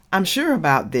I'm sure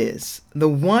about this. The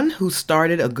one who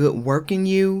started a good work in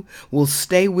you will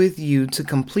stay with you to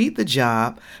complete the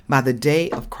job by the day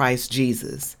of Christ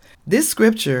Jesus. This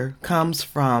scripture comes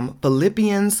from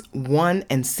Philippians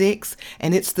 1:6,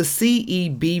 and it's the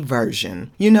CEB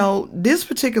version. You know, this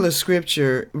particular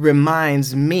scripture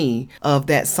reminds me of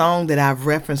that song that I've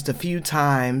referenced a few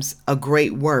times, A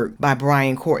Great Work by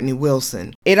Brian Courtney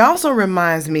Wilson. It also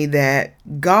reminds me that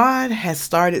God has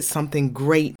started something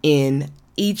great in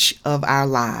each of our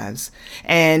lives,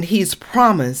 and He's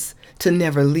promised to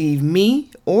never leave me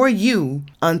or you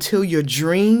until your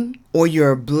dream or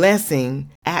your blessing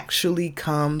actually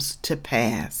comes to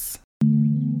pass.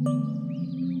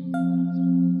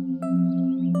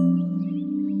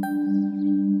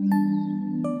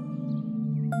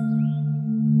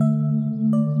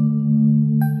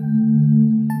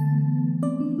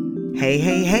 Hey,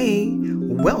 hey, hey.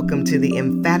 Welcome to the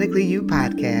Emphatically You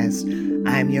podcast.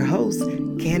 I'm your host,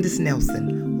 Candace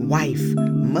Nelson, wife,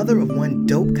 mother of one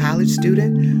dope college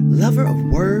student, lover of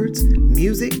words,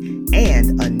 music,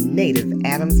 and a native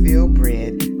Adamsville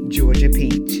bred Georgia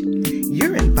peach.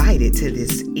 You're invited to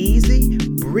this easy,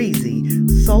 breezy,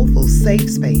 soulful, safe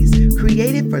space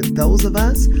created for those of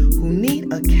us who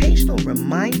need occasional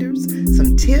reminders,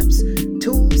 some tips,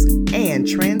 tools, and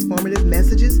transformative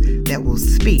messages that will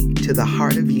speak to the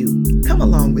heart of you. Come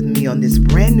along with me on this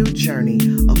brand new journey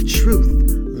of truth,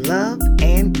 love,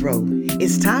 and growth.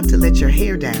 It's time to let your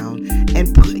hair down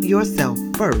and put yourself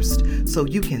first so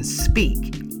you can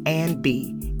speak and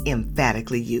be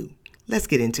emphatically you. Let's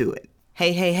get into it.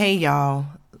 Hey, hey, hey, y'all.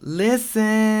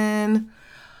 Listen.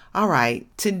 All right.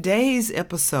 Today's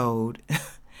episode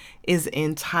is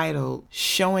entitled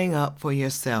Showing Up for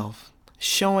Yourself,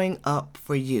 Showing Up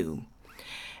for You.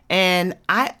 And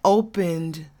I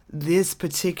opened this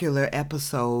particular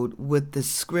episode with the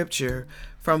scripture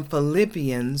from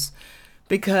Philippians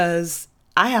because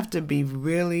I have to be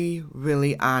really,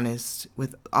 really honest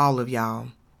with all of y'all.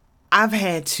 I've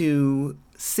had to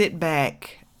sit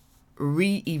back,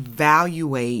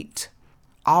 reevaluate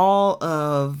all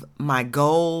of my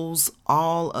goals,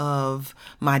 all of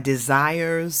my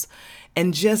desires,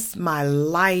 and just my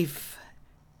life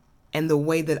and the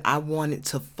way that I want it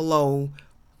to flow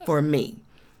for me.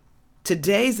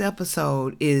 Today's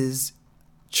episode is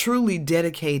truly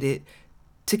dedicated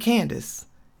to Candace.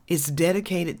 It's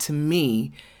dedicated to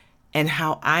me and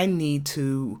how I need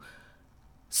to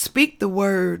speak the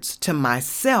words to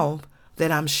myself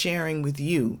that I'm sharing with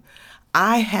you.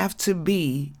 I have to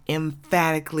be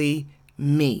emphatically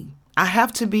me. I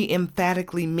have to be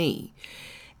emphatically me.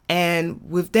 And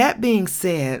with that being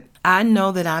said, I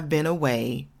know that I've been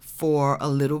away for a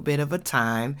little bit of a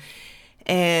time.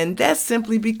 And that's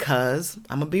simply because,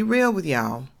 I'm going to be real with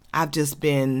y'all, it's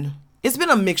been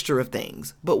a mixture of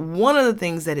things. But one of the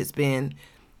things that it's been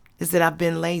is that I've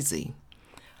been lazy.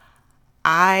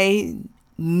 I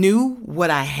knew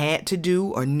what I had to do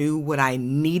or knew what I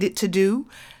needed to do.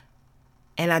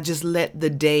 And I just let the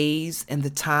days and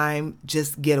the time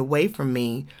just get away from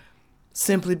me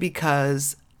simply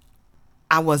because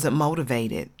I wasn't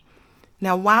motivated.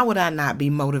 Now, why would I not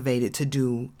be motivated to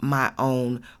do my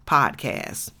own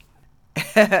podcast?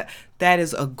 That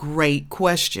is a great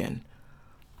question.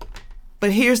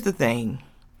 But here's the thing.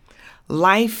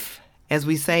 Life, as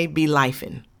we say, be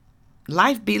lifing.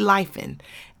 Life be lifing.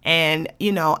 And,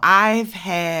 you know, I've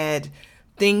had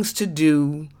things to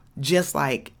do just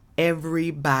like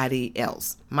everybody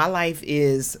else. My life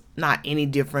is not any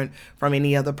different from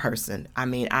any other person. I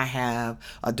mean, I have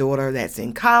a daughter that's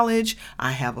in college.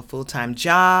 I have a full-time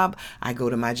job. I go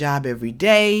to my job every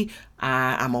day.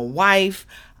 I'm a wife.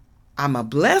 I'm a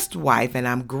blessed wife, and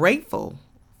I'm grateful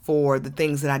for the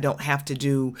things that I don't have to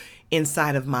do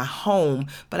inside of my home,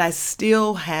 but I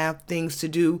still have things to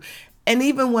do. And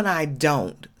even when I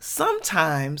don't,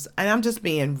 sometimes, and I'm just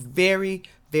being very,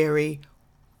 very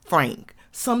frank,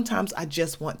 sometimes I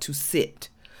just want to sit.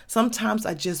 Sometimes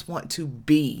I just want to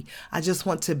be. I just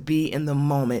want to be in the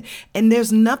moment. And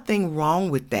there's nothing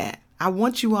wrong with that. I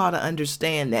want you all to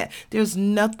understand that. There's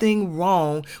nothing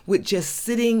wrong with just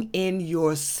sitting in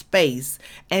your space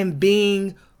and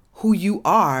being who you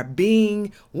are,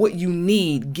 being what you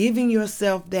need, giving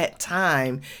yourself that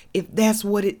time if that's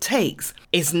what it takes.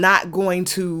 It's not going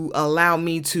to allow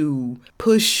me to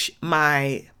push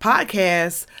my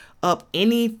podcast up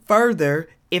any further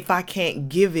if I can't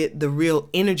give it the real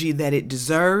energy that it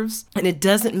deserves. And it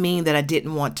doesn't mean that I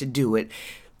didn't want to do it.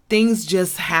 Things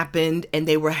just happened and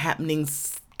they were happening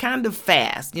kind of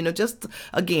fast. You know, just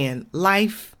again,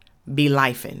 life be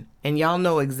lifing. And y'all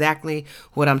know exactly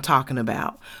what I'm talking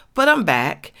about. But I'm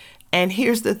back. And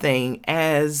here's the thing,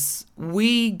 as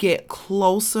we get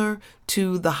closer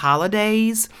to the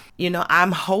holidays,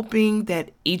 I'm hoping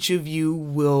that each of you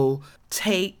will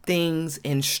take things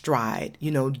in stride.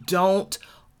 Don't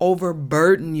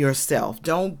overburden yourself.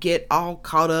 Don't get all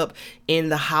caught up in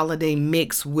the holiday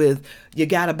mix with you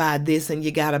got to buy this and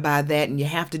you got to buy that and you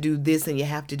have to do this and you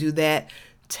have to do that.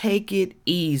 Take it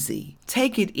easy.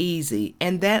 Take it easy.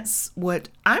 And that's what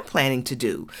I'm planning to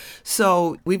do.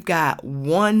 So we've got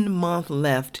 1 month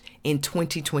left in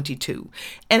 2022.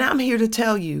 And I'm here to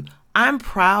tell you, I'm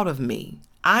proud of me.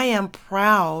 I am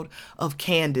proud of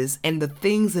Candace and the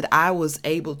things that I was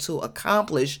able to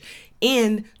accomplish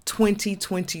in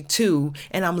 2022,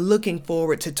 and I'm looking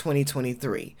forward to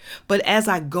 2023. But as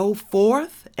I go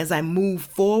forth, as I move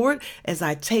forward, as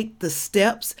I take the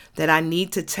steps that I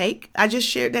need to take, I just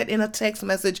shared that in a text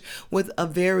message with a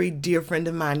very dear friend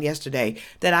of mine yesterday,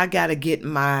 that I got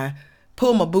to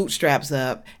pull my bootstraps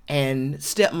up and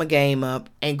step my game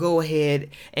up and go ahead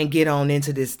and get on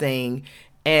into this thing.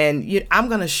 And I'm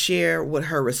going to share what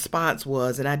her response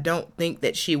was, and I don't think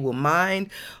that she will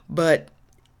mind, but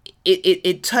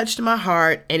it touched my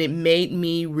heart and it made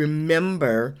me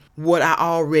remember what I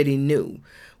already knew.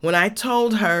 When I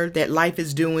told her that life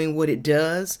is doing what it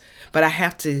does, but I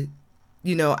have to,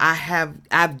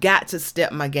 I've got to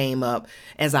step my game up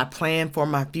as I plan for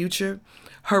my future.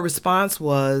 Her response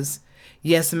was,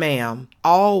 yes, ma'am.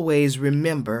 Always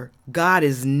remember, God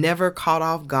is never caught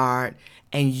off guard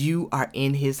and you are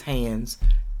in his hands.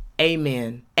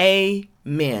 Amen.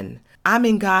 Amen. I'm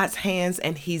in God's hands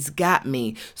and he's got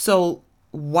me. So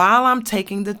while I'm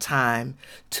taking the time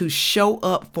to show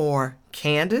up for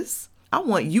Candace, I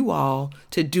want you all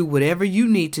to do whatever you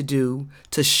need to do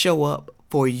to show up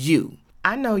for you.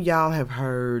 I know y'all have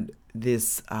heard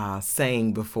this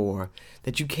saying before,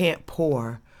 that you can't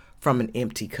pour from an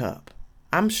empty cup.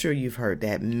 I'm sure you've heard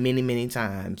that many, many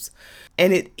times.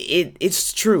 And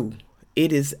it's true.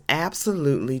 It is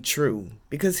absolutely true.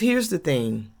 Because here's the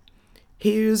thing.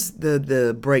 Here's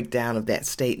the breakdown of that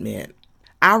statement.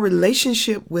 Our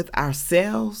relationship with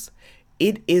ourselves,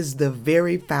 it is the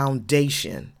very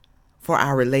foundation for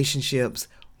our relationships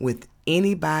with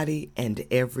anybody and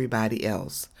everybody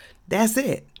else. That's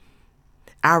it.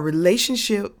 Our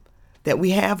relationship that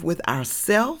we have with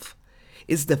ourselves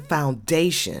is the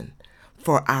foundation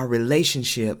for our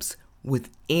relationships with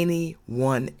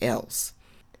anyone else.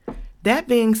 That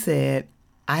being said,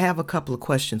 I have a couple of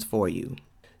questions for you.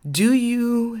 Do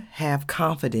you have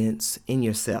confidence in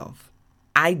yourself?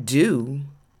 I do,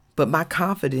 but my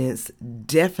confidence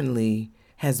definitely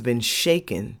has been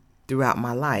shaken throughout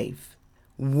my life.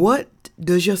 What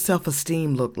does your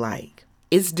self-esteem look like?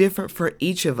 It's different for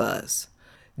each of us.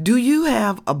 Do you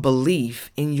have a belief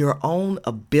in your own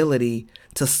ability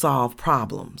to solve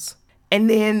problems? And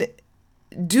then,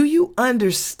 do you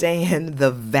understand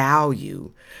the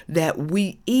value that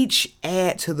we each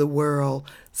add to the world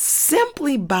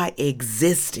simply by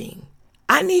existing?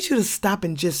 I need you to stop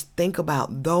and just think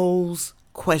about those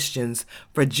questions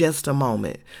for just a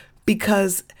moment,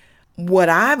 because what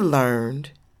I've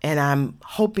learned, and I'm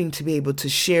hoping to be able to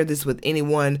share this with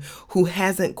anyone who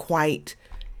hasn't quite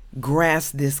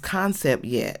grasped this concept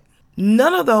yet,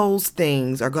 none of those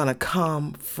things are going to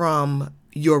come from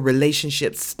your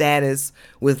relationship status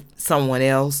with someone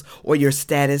else or your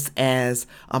status as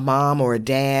a mom or a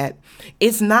dad.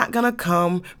 It's not going to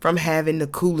come from having the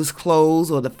coolest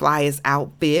clothes or the flyest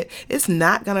outfit. It's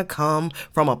not going to come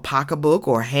from a pocketbook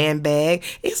or a handbag.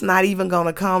 It's not even going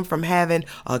to come from having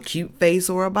a cute face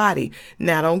or a body.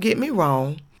 Now, don't get me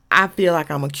wrong. I feel like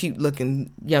I'm a cute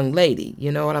looking young lady.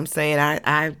 You know what I'm saying?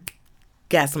 I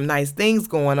got some nice things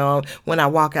going on when I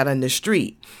walk out on the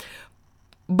street.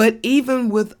 But even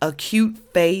with a cute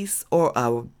face or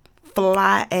a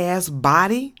fly ass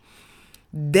body,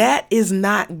 that is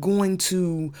not going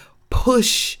to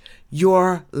push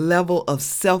your level of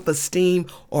self-esteem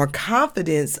or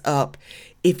confidence up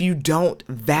if you don't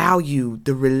value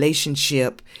the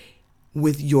relationship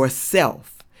with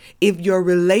yourself. If your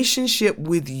relationship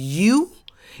with you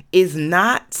is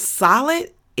not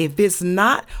solid, if it's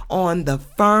not on the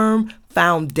firm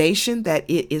foundation that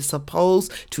it is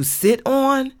supposed to sit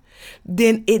on,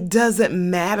 then it doesn't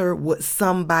matter what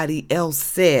somebody else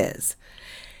says.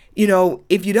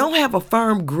 If you don't have a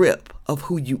firm grip of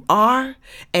who you are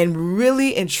and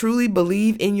really and truly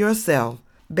believe in yourself,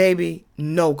 baby,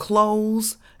 no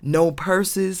clothes, no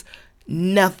purses,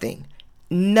 nothing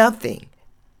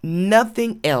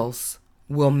else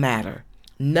will matter.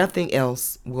 Nothing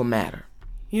else will matter.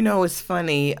 It's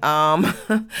funny.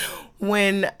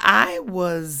 When I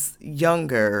was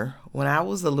younger, when I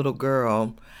was a little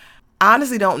girl, I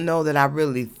honestly don't know that I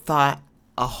really thought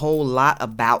a whole lot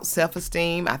about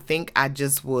self-esteem. I think I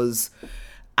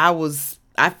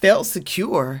felt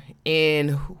secure in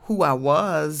who I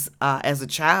was as a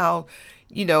child.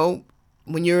 You know,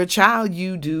 when you're a child,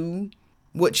 you do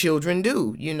what children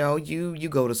do. You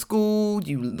go to school,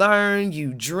 you learn,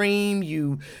 you dream,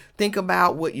 you think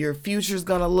about what your future's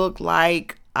gonna look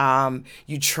like.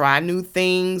 You try new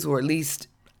things, or at least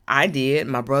I did.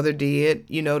 My brother did.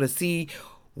 To see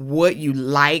what you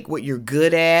like, what you're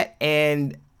good at,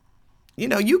 and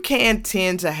you can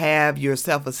tend to have your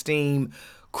self-esteem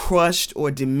crushed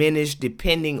or diminished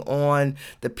depending on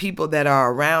the people that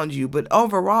are around you. But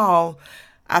overall,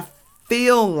 I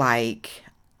feel like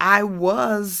I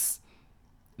was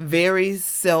very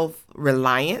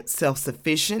self-reliant,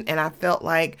 self-sufficient, and I felt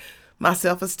like my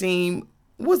self-esteem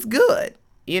was good,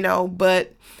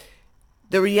 but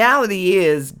the reality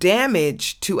is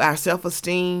damage to our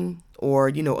self-esteem, or,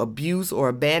 abuse or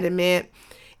abandonment,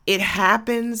 it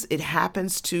happens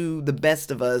to the best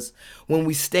of us when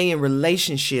we stay in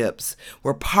relationships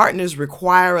where partners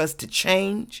require us to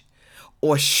change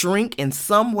or shrink in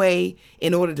some way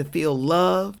in order to feel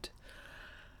loved.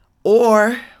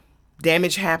 Or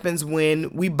damage happens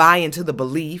when we buy into the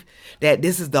belief that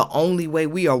this is the only way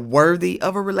we are worthy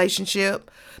of a relationship,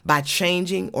 by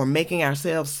changing or making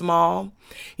ourselves small.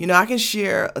 I can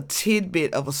share a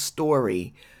tidbit of a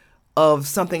story of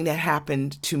something that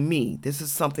happened to me. This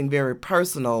is something very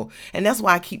personal, and that's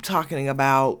why I keep talking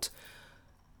about,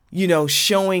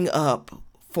 showing up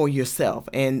for yourself.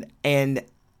 And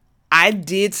I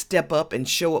did step up and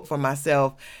show up for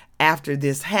myself after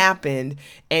this happened,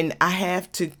 and I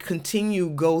have to continue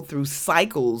go through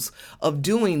cycles of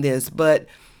doing this. But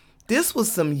this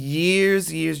was some years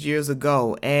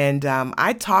ago, and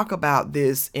I talk about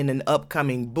this in an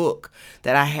upcoming book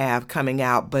that I have coming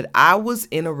out. But I was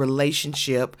in a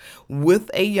relationship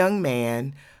with a young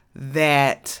man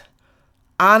that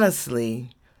honestly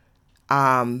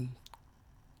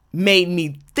made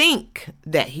me think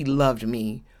that he loved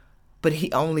me, but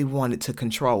he only wanted to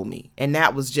control me. And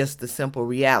that was just the simple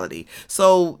reality.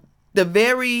 So the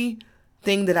very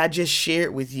thing that I just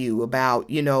shared with you about,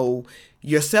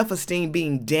 your self-esteem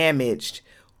being damaged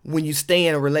when you stay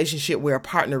in a relationship where a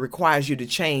partner requires you to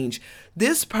change,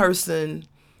 this person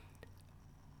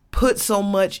put so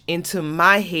much into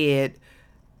my head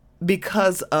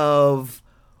because of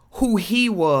who he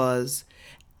was,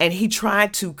 and he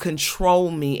tried to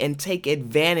control me and take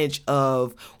advantage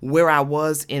of where I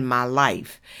was in my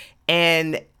life.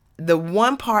 And the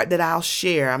one part that I'll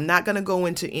share, I'm not going to go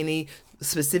into any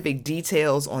specific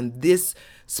details on this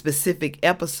specific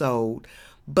episode,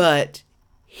 but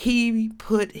he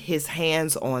put his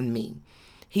hands on me.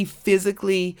 He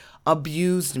physically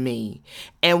abused me.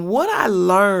 And what I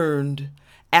learned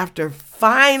after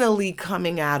finally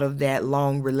coming out of that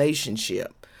long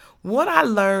relationship, what I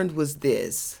learned was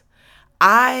this: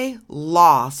 I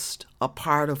lost a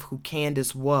part of who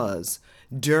Candace was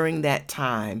during that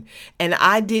time, and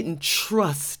I didn't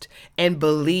trust and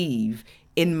believe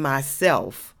in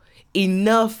myself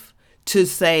enough to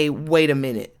say, wait a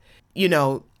minute,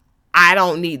 I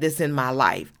don't need this in my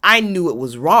life. I knew it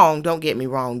was wrong. Don't get me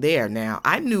wrong there now.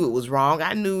 I knew it was wrong.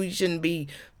 I knew he shouldn't be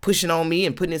pushing on me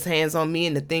and putting his hands on me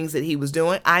and the things that he was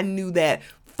doing. I knew that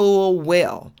full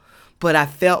well. But I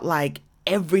felt like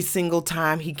every single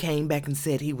time he came back and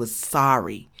said he was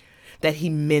sorry, that he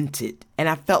meant it. And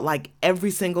I felt like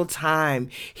every single time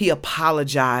he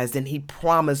apologized and he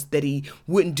promised that he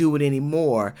wouldn't do it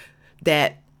anymore,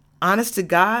 that honest to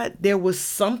God, there was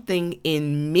something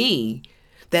in me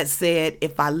that said,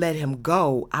 if I let him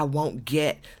go, I won't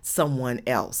get someone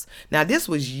else. Now, this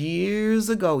was years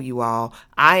ago, you all.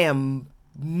 I am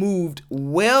moved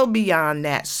well beyond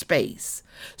that space.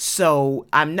 So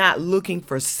I'm not looking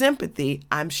for sympathy.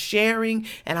 I'm sharing,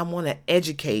 and I want to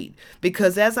educate,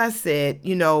 because as I said,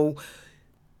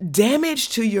 damage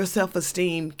to your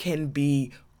self-esteem can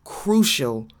be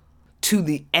crucial to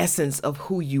the essence of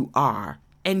who you are.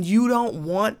 And you don't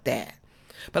want that.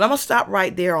 But I'm going to stop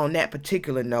right there on that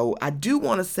particular note. I do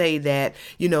want to say that,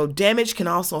 damage can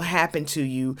also happen to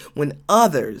you when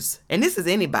others, and this is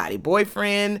anybody,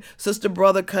 boyfriend, sister,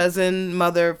 brother, cousin,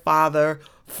 mother, father,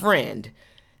 friend.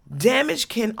 Damage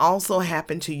can also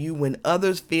happen to you when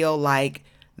others feel like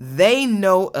they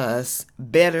know us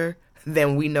better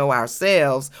than we know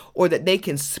ourselves, or that they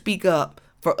can speak up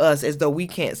for us as though we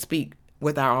can't speak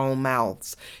with our own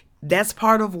mouths. That's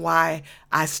part of why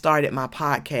I started my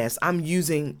podcast. I'm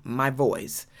using my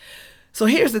voice. So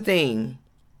here's the thing.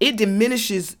 It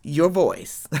diminishes your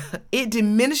voice. It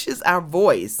diminishes our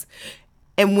voice.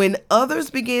 And when others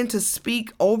begin to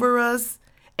speak over us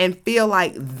and feel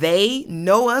like they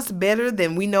know us better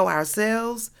than we know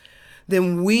ourselves,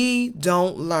 then we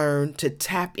don't learn to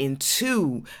tap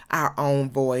into our own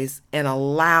voice and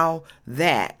allow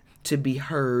that to be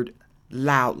heard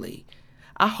loudly.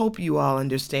 I hope you all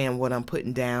understand what I'm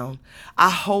putting down. I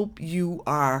hope you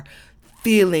are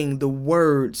feeling the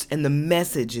words and the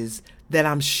messages that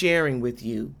I'm sharing with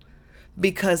you,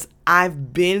 because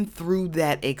I've been through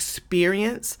that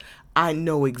experience. I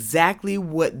know exactly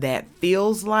what that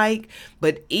feels like.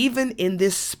 But even in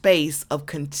this space of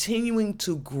continuing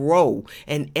to grow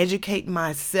and educate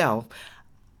myself,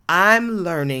 I'm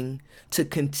learning to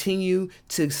continue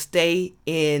to stay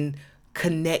in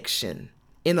connection,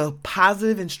 in a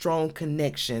positive and strong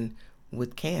connection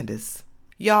with Candace.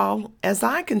 Y'all, as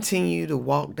I continue to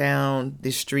walk down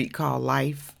this street called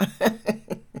life,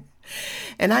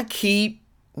 and I keep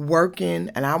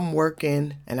working and I'm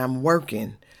working and I'm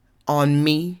working on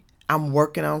me. I'm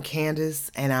working on Candace,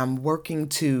 and I'm working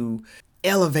to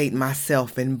elevate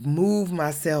myself and move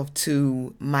myself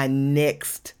to my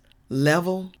next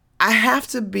level. I have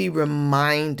to be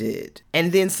reminded,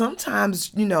 and then sometimes,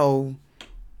 do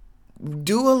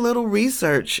a little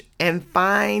research and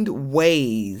find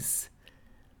ways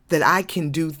that I can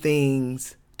do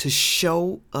things to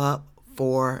show up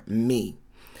for me.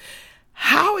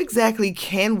 How exactly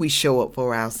can we show up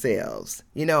for ourselves?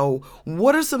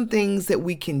 What are some things that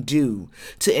we can do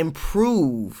to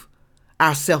improve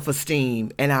our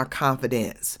self-esteem and our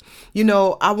confidence?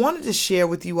 I wanted to share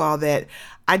with you all that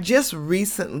I just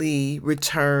recently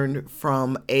returned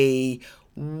from a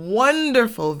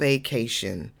wonderful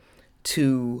vacation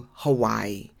to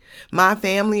Hawaii. My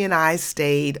family and I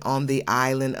stayed on the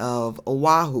island of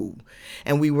Oahu,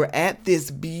 and we were at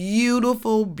this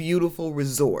beautiful, beautiful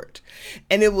resort.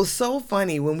 And it was so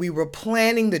funny when we were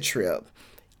planning the trip.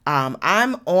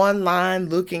 I'm online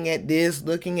looking at this,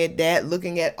 looking at that,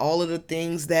 looking at all of the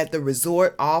things that the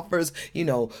resort offers,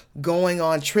 going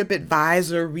on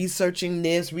TripAdvisor, researching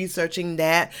this, researching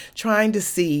that, trying to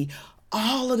see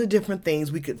all of the different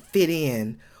things we could fit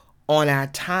in on our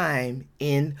time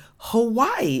in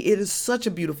Hawaii. It is such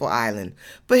a beautiful island.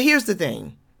 But here's the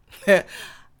thing.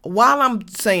 While I'm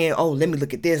saying, oh, let me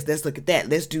look at this, let's look at that,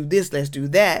 let's do this, let's do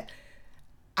that,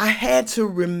 I had to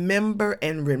remember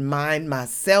and remind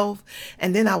myself.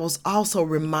 And then I was also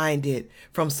reminded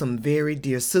from some very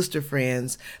dear sister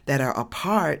friends that are a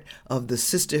part of the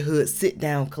Sisterhood Sit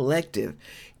Down Collective.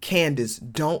 Candace,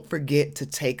 don't forget to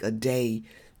take a day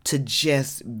to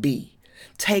just be.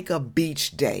 Take a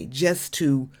beach day just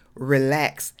to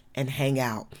relax and hang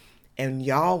out. And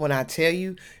y'all, when I tell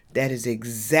you, that is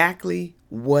exactly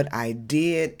what I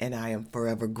did. And I am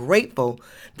forever grateful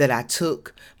that I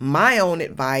took my own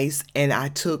advice and I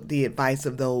took the advice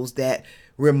of those that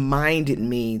reminded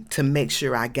me to make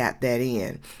sure I got that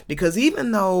in. Because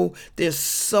even though there's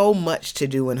so much to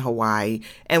do in Hawaii,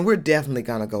 and we're definitely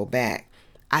going to go back,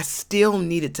 I still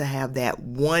needed to have that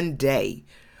one day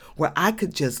where I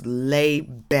could just lay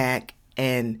back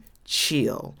and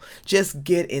chill, just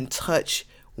get in touch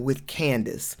with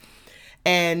Candace.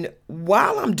 And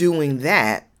while I'm doing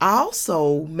that, I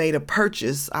also made a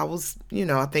purchase. I was,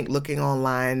 I think looking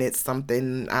online at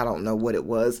something, I don't know what it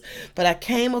was, but I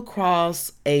came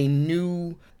across a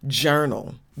new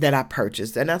journal that I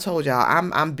purchased. And I told y'all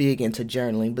I'm big into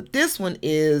journaling, but this one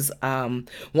is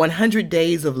 100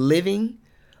 Days of Living,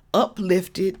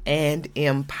 Uplifted and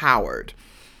Empowered.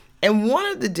 And one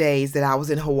of the days that I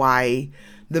was in Hawaii,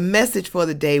 the message for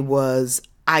the day was,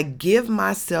 I give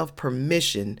myself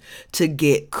permission to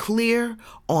get clear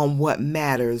on what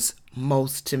matters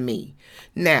most to me.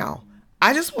 Now,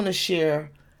 I just want to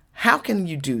share, how can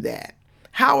you do that?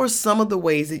 How are some of the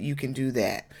ways that you can do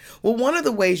that? Well, one of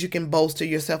the ways you can bolster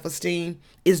your self-esteem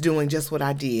is doing just what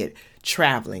I did,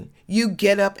 traveling. You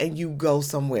get up and you go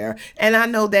somewhere. And I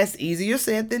know that's easier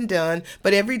said than done,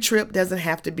 but every trip doesn't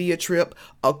have to be a trip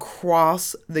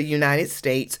across the United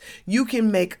States. You can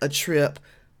make a trip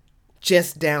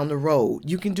just down the road.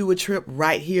 You can do a trip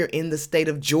right here in the state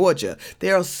of Georgia.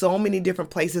 There are so many different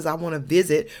places I want to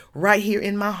visit right here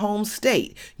in my home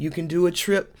state. You can do a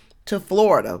trip to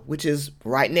Florida, which is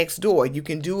right next door. You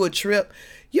can do a trip.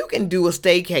 You can do a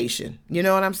staycation. You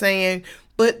know what I'm saying?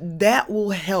 But that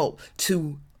will help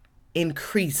to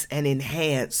increase and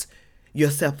enhance your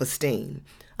self-esteem.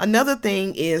 Another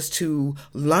thing is to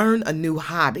learn a new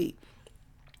hobby.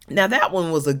 Now, that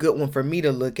one was a good one for me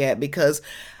to look at because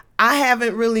I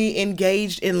haven't really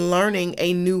engaged in learning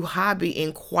a new hobby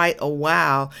in quite a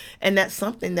while. And that's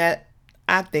something that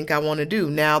I think I want to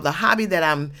do. Now, the hobby that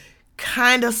I'm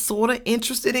kind of sort of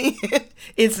interested in,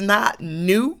 it's not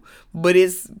new, but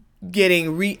it's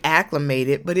getting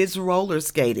reacclimated, but it's roller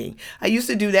skating. I used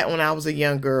to do that when I was a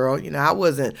young girl. I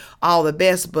wasn't all the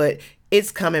best, but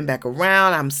it's coming back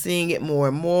around. I'm seeing it more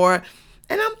and more.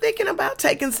 And I'm thinking about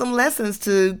taking some lessons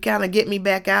to kind of get me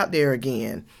back out there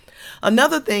again.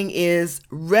 Another thing is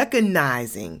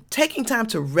taking time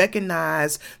to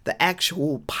recognize the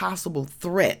actual possible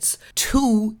threats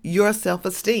to your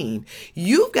self-esteem.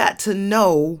 You've got to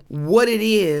know what it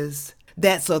is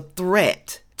that's a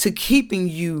threat to keeping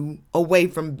you away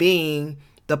from being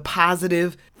the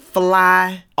positive,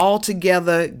 fly,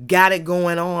 altogether, got it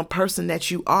going on person that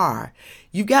you are.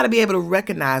 You've got to be able to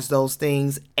recognize those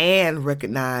things and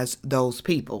recognize those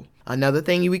people. Another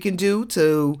thing we can do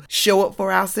to show up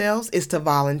for ourselves is to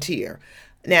volunteer.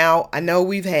 Now, I know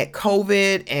we've had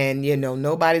COVID and,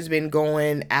 nobody's been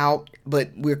going out, but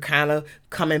we're kind of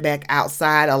coming back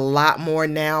outside a lot more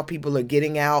now. People are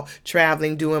getting out,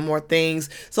 traveling, doing more things.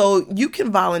 So you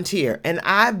can volunteer. And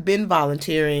I've been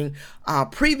volunteering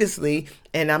previously,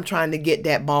 and I'm trying to get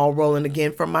that ball rolling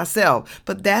again for myself.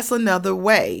 But that's another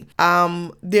way.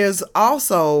 There's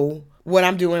also what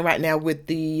I'm doing right now with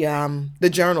the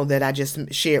journal that I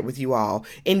just shared with you all.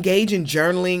 Engage in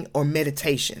journaling or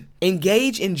meditation.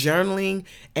 Engage in journaling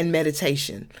and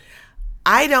meditation.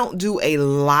 I don't do a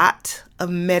lot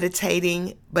of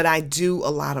meditating, but I do a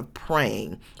lot of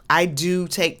praying. I do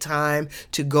take time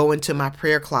to go into my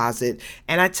prayer closet,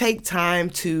 and I take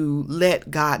time to let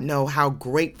God know how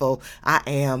grateful I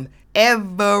am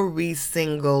every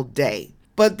single day.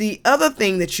 But the other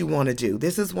thing that you want to do,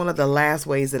 this is one of the last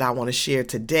ways that I want to share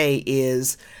today,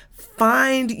 is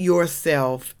find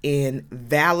yourself in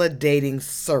validating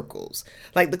circles.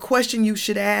 Like the question you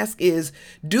should ask is,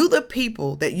 do the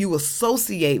people that you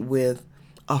associate with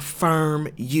affirm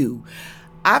you?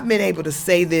 I've been able to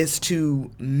say this to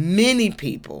many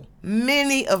people,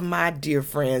 many of my dear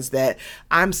friends that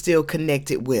I'm still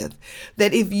connected with,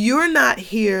 that if you're not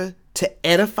here to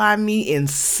edify me in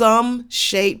some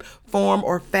shape, form,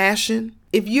 or fashion,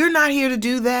 if you're not here to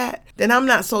do that, then I'm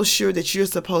not so sure that you're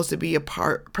supposed to be a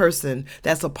person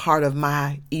that's a part of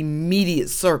my immediate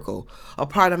circle, a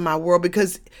part of my world,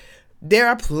 because there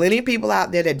are plenty of people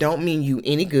out there that don't mean you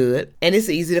any good, and it's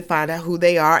easy to find out who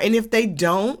they are. And if they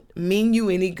don't mean you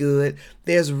any good,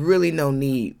 there's really no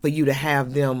need for you to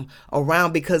have them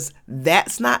around, because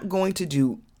that's not going to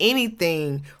do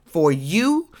anything for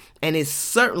you, and it's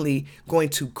certainly going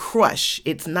to crush.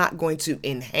 It's not going to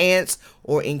enhance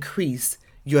or increase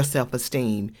your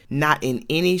self-esteem, not in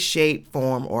any shape,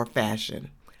 form, or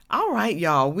fashion. All right,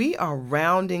 y'all, we are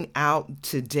rounding out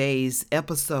today's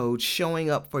episode, Showing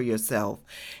Up for Yourself.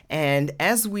 And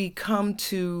as we come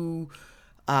to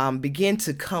begin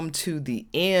to come to the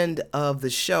end of the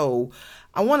show,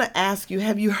 I want to ask you,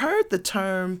 have you heard the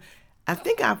term, I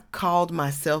think I've called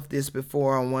myself this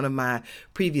before on one of my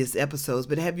previous episodes,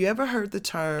 but have you ever heard the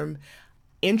term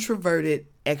introverted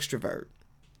extrovert?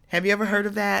 Have you ever heard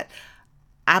of that?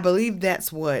 I believe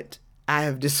that's what I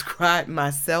have described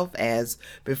myself as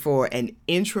before, an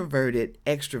introverted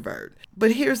extrovert.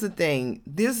 But here's the thing,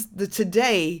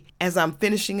 today, as I'm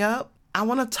finishing up, I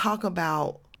want to talk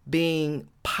about being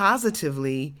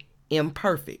positively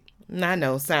imperfect. I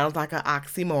know, sounds like an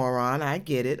oxymoron. I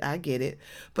get it.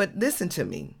 But listen to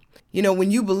me.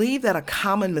 When you believe that a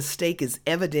common mistake is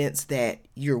evidence that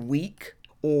you're weak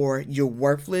or you're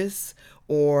worthless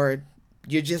or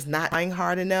you're just not trying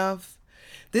hard enough,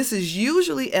 this is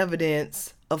usually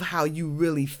evidence of how you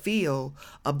really feel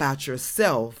about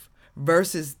yourself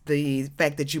versus the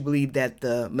fact that you believe that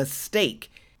the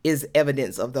mistake is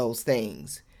evidence of those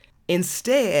things.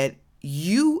 Instead,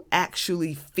 you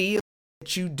actually feel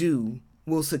that you do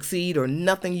will succeed or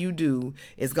nothing you do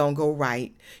is going to go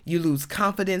right. You lose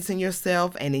confidence in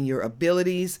yourself and in your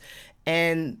abilities,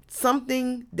 and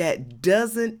something that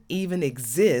doesn't even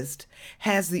exist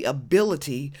has the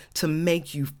ability to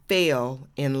make you fail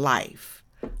in life.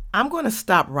 I'm going to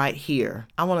stop right here.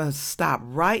 I want to stop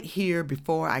right here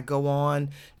before I go on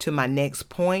to my next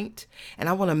point. And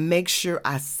I want to make sure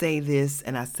I say this,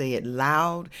 and I say it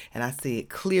loud, and I say it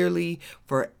clearly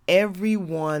for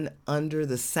everyone under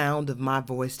the sound of my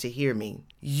voice to hear me.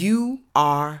 You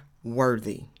are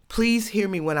worthy. Please hear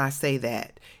me when I say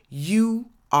that. You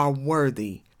are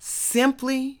worthy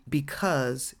simply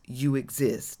because you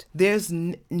exist. There's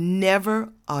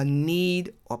never a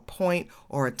need or point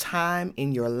or a time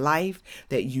in your life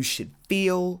that you should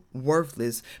feel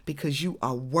worthless, because you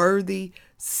are worthy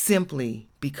simply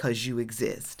because you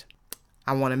exist.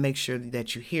 I want to make sure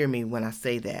that you hear me when I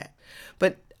say that.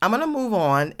 But I'm going to move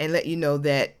on and let you know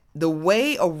that the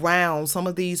way around some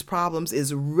of these problems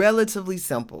is relatively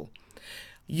simple.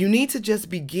 You need to just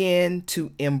begin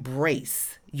to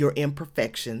embrace your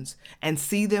imperfections and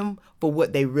see them for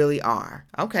what they really are.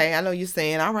 Okay, I know you're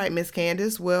saying, all right, Miss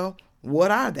Candace, well,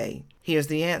 what are they? Here's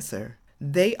the answer.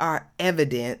 They are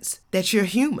evidence that you're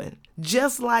human.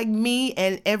 Just like me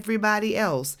and everybody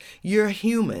else, you're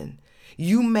human.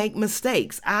 You make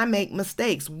mistakes. I make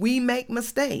mistakes. We make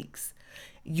mistakes.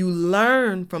 You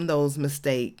learn from those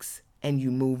mistakes and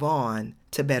you move on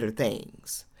to better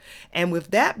things. And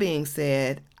with that being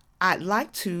said, I'd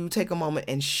like to take a moment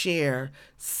and share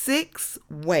six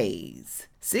ways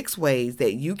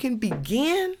that you can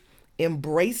begin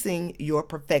embracing your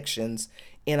perfections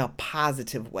in a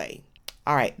positive way.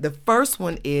 All right, the first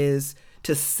one is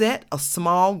to set a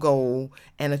small goal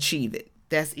and achieve it.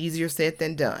 That's easier said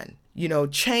than done.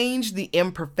 Change the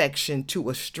imperfection to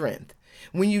a strength.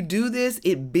 When you do this,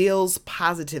 it builds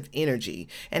positive energy.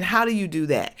 And how do you do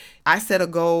that? I set a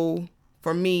goal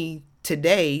for me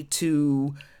today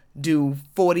to do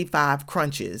 45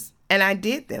 crunches, and I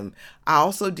did them. I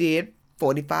also did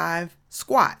 45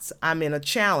 squats. I'm in a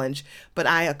challenge, but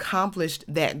I accomplished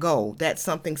that goal. That's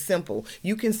something simple.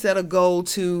 You can set a goal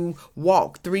to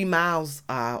walk 3 miles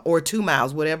or 2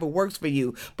 miles, whatever works for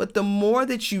you. But the more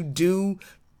that you do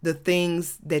the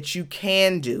things that you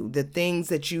can do, the things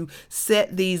that you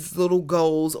set these little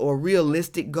goals or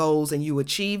realistic goals and you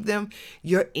achieve them,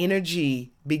 your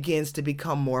energy begins to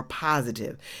become more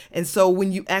positive. And so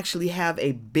when you actually have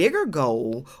a bigger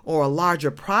goal or a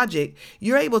larger project,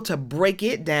 you're able to break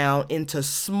it down into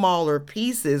smaller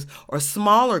pieces or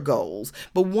smaller goals.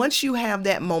 But once you have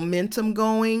that momentum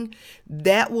going,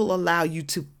 that will allow you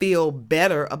to feel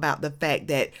better about the fact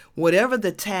that whatever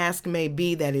the task may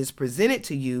be that is presented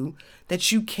to you,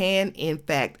 that you can in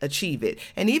fact achieve it.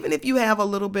 And even if you have a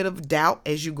little bit of doubt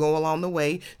as you go along the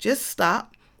way, just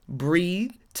stop,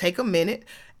 breathe, take a minute,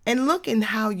 and look in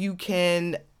how you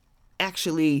can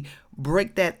actually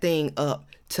break that thing up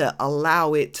to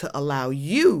allow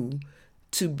you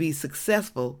to be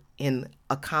successful in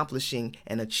accomplishing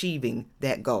and achieving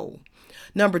that goal.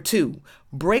 Number 2,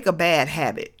 break a bad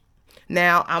habit.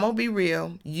 Now, I'm going to be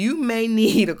real. You may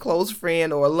need a close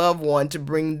friend or a loved one to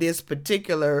bring this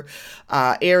particular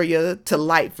area to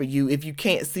light for you if you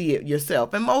can't see it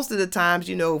yourself. And most of the times,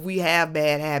 if we have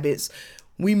bad habits,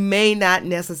 we may not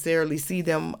necessarily see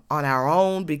them on our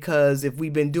own, because if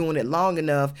we've been doing it long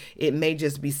enough, it may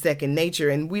just be second nature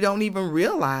and we don't even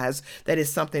realize that it's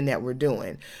something that we're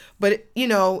doing. But,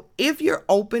 if you're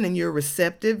open and you're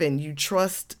receptive and you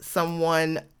trust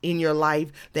someone in your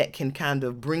life that can kind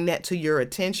of bring that to your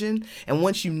attention, and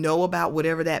once you know about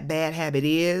whatever that bad habit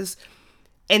is,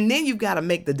 and then you've got to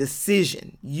make the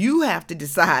decision. You have to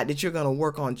decide that you're going to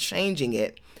work on changing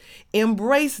it.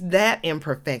 Embrace that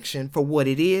imperfection for what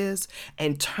it is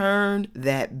and turn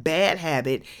that bad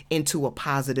habit into a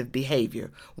positive behavior,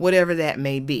 whatever that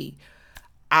may be.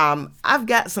 I've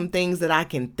got some things that I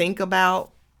can think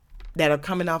about that are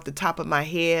coming off the top of my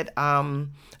head.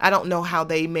 I don't know how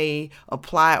they may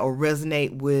apply or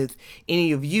resonate with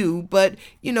any of you, but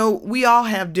we all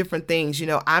have different things.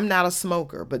 I'm not a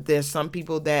smoker, but there's some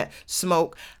people that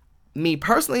smoke. Me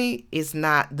personally, it's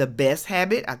not the best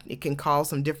habit. It can cause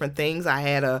some different things. I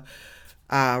had a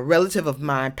relative of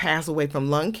mine pass away from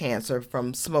lung cancer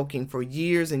from smoking for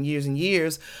years and years and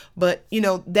years. But,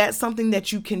 that's something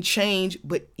that you can change,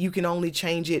 but you can only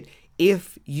change it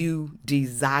if you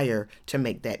desire to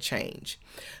make that change.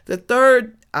 The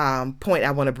third point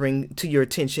I want to bring to your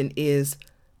attention is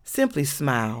simply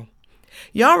smile.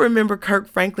 Y'all remember Kirk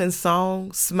Franklin's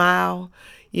song, Smile?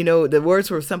 The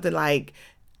words were something like,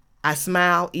 I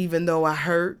smile even though I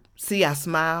hurt. See, I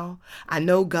smile. I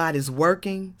know God is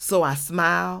working, so I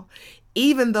smile.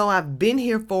 Even though I've been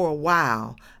here for a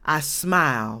while, I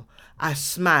smile. I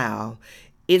smile.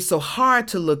 It's so hard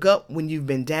to look up when you've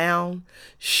been down.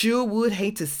 Sure would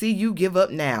hate to see you give up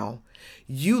now.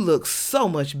 You look so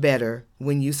much better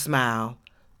when you smile.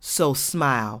 So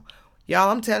smile. Y'all,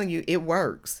 I'm telling you, it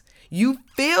works. You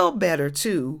feel better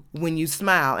too when you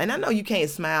smile. And I know you can't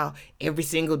smile every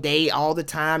single day, all the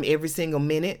time, every single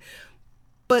minute,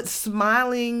 but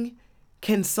smiling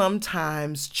can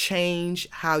sometimes change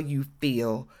how you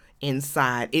feel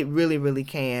inside. It really, really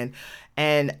can.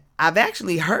 And I've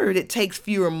actually heard it takes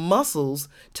fewer muscles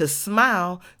to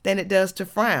smile than it does to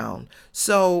frown.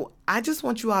 So I just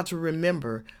want you all to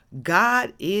remember,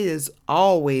 God is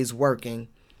always working.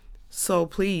 So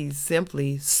please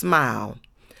simply smile.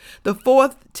 The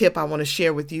fourth tip I want to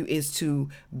share with you is to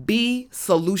be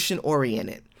solution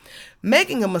oriented.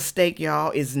 Making a mistake,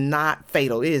 y'all, is not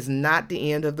fatal. It is not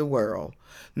the end of the world.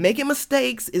 Making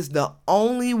mistakes is the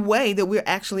only way that we're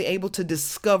actually able to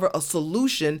discover a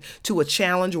solution to a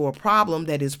challenge or a problem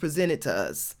that is presented to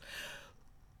us.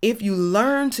 If you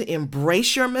learn to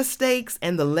embrace your mistakes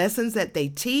and the lessons that they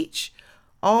teach,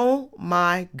 oh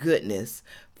my goodness,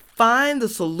 find the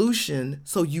solution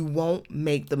so you won't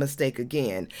make the mistake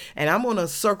again. And I'm going to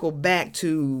circle back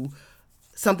to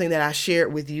something that I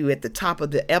shared with you at the top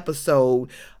of the episode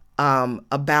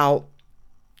about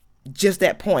just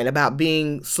that point about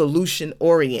being solution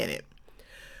oriented.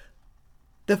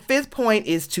 The fifth point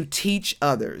is to teach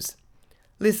others.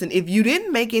 Listen, if you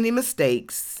didn't make any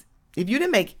mistakes, in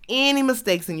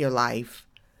your life,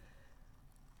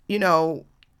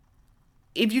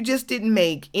 if you just didn't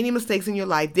make any mistakes in your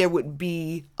life, there would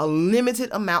be a limited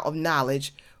amount of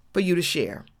knowledge for you to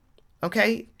share.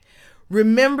 Okay?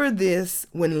 Remember this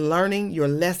when learning your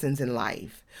lessons in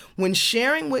life. When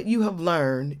sharing what you have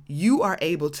learned, you are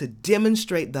able to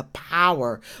demonstrate the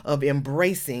power of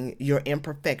embracing your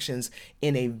imperfections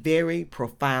in a very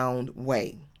profound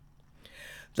way.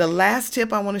 The last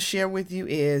tip I want to share with you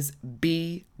is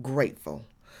be grateful.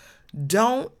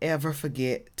 Don't ever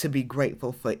forget to be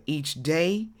grateful for each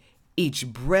day, each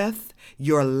breath,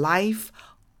 your life,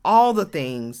 all the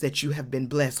things that you have been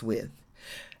blessed with.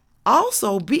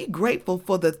 Also, be grateful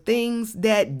for the things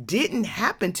that didn't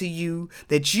happen to you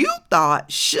that you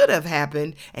thought should have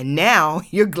happened, and now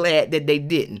you're glad that they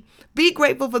didn't. Be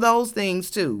grateful for those things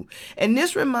too. And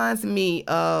this reminds me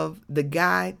of the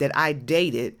guy that I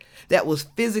dated that was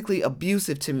physically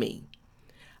abusive to me.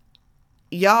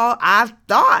 Y'all, I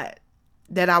thought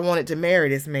that I wanted to marry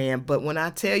this man, but when I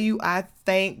tell you, I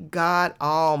thank God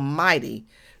Almighty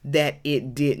that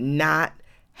it did not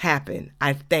happen.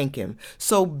 I thank him.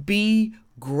 So be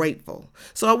grateful.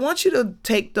 So I want you to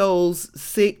take those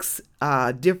 6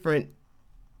 different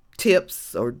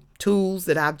tips or tools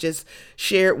that I've just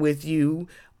shared with you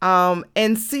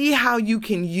and see how you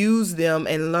can use them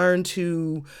and learn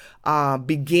to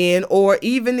begin, or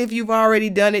even if you've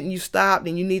already done it and you stopped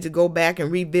and you need to go back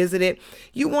and revisit it,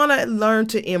 you want to learn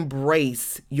to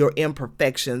embrace your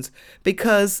imperfections,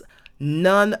 because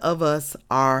none of us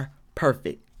are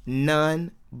perfect. None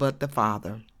but the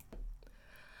Father.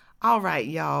 All right,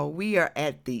 y'all, we are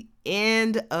at the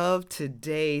end of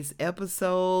today's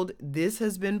episode. This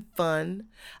has been fun.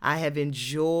 I have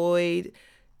enjoyed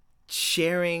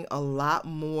sharing a lot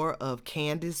more of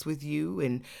Candace with you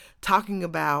and talking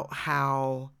about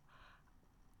how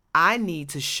I need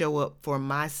to show up for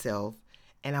myself,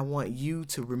 and I want you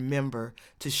to remember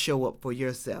to show up for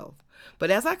yourself.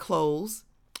 But as I close,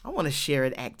 I want to share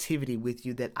an activity with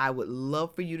you that I would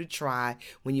love for you to try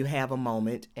when you have a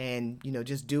moment, and,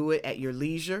 just do it at your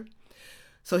leisure.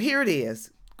 So here it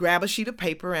is. Grab a sheet of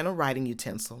paper and a writing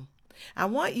utensil. I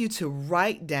want you to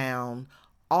write down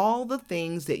all the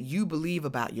things that you believe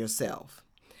about yourself.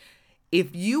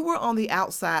 If you were on the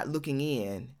outside looking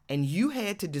in and you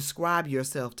had to describe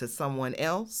yourself to someone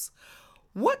else,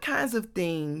 what kinds of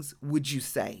things would you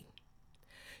say?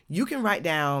 You can write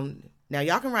down. Now,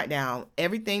 y'all can write down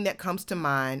everything that comes to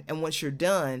mind, and once you're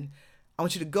done, I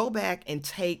want you to go back and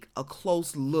take a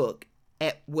close look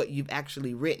at what you've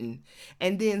actually written,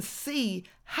 and then see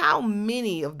how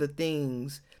many of the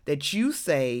things that you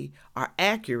say are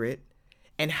accurate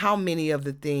and how many of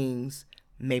the things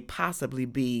may possibly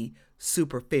be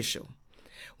superficial.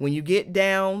 When you get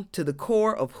down to the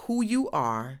core of who you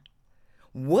are,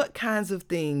 what kinds of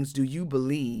things do you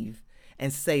believe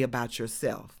and say about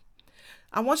yourself?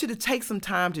 I want you to take some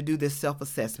time to do this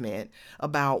self-assessment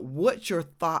about what your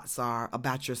thoughts are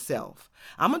about yourself.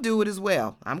 I'm going to do it as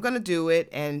well. I'm going to do it,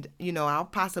 and I'll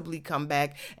possibly come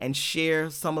back and share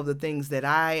some of the things that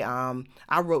I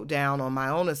wrote down on my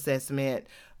own assessment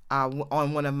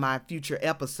on one of my future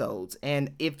episodes.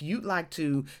 And if you'd like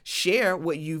to share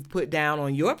what you've put down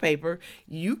on your paper,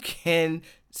 you can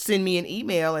send me an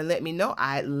email and let me know.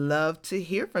 I'd love to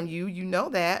hear from you. You know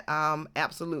that.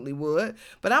 Absolutely would.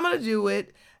 But I'm going to do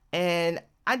it. And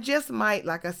I just might,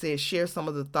 like I said, share some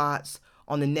of the thoughts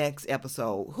on the next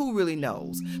episode. Who really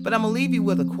knows? But I'm going to leave you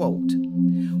with a quote.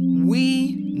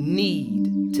 We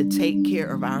need to take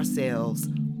care of ourselves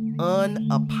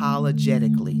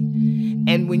unapologetically.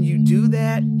 And when you do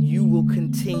that, you will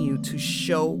continue to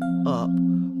show up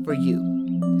for you.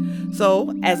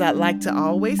 So, as I like to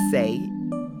always say,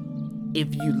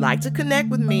 if you'd like to connect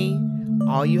with me,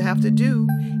 all you have to do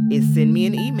is send me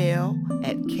an email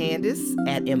at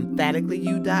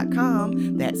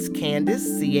Candace@emphaticallyu.com. That's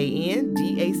Candace,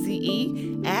 CANDACE,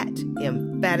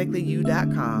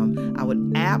 @emphaticallyu.com. I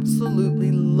would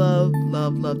absolutely love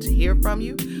to hear from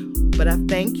you. But I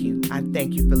thank you. I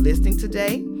thank you for listening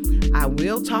today. I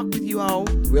will talk with you all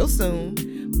real soon.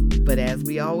 But as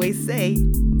we always say,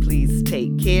 please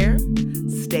take care,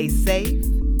 stay safe,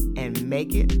 and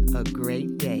make it a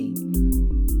great day.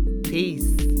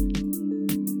 Peace.